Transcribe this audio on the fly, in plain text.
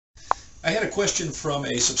I had a question from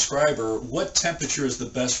a subscriber: what temperature is the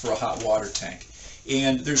best for a hot water tank?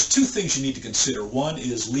 And there's two things you need to consider. One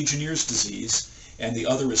is Legionnaires Disease, and the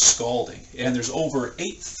other is scalding. And there's over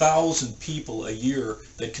 8,000 people a year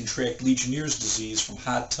that contract Legionnaires Disease from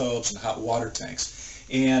hot tubs and hot water tanks.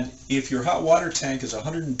 And if your hot water tank is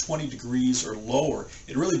 120 degrees or lower,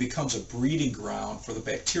 it really becomes a breeding ground for the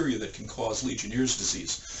bacteria that can cause Legionnaires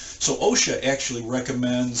disease. So OSHA actually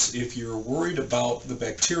recommends, if you're worried about the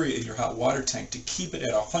bacteria in your hot water tank, to keep it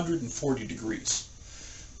at 140 degrees.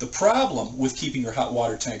 The problem with keeping your hot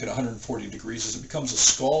water tank at 140 degrees is it becomes a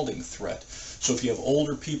scalding threat. So if you have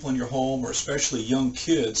older people in your home, or especially young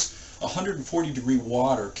kids, 140 degree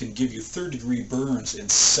water can give you third-degree burns in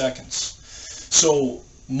seconds. So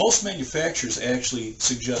most manufacturers actually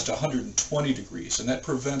suggest 120 degrees, and that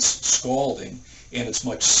prevents scalding, and it's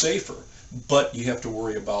much safer, but you have to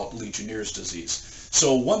worry about Legionnaires disease.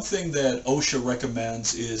 So one thing that OSHA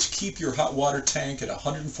recommends is keep your hot water tank at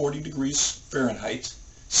 140 degrees Fahrenheit,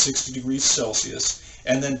 60 degrees Celsius,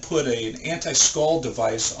 and then put an anti-scald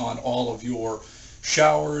device on all of your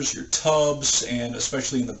showers, your tubs, and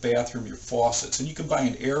especially in the bathroom, your faucets. And you can buy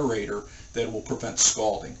an aerator that will prevent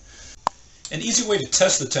scalding. An easy way to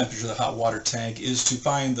test the temperature of the hot water tank is to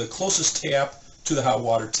find the closest tap to the hot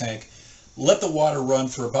water tank, let the water run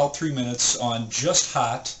for about 3 minutes on just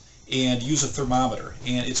hot, and use a thermometer.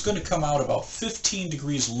 And it's going to come out about 15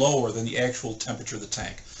 degrees lower than the actual temperature of the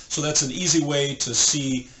tank. So that's an easy way to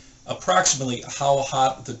see approximately how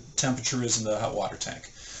hot the temperature is in the hot water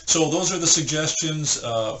tank. So those are the suggestions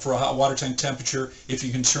for a hot water tank temperature. If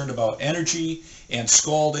you're concerned about energy and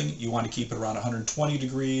scalding, you want to keep it around 120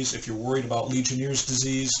 degrees. If you're worried about Legionnaires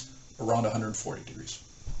disease, around 140 degrees.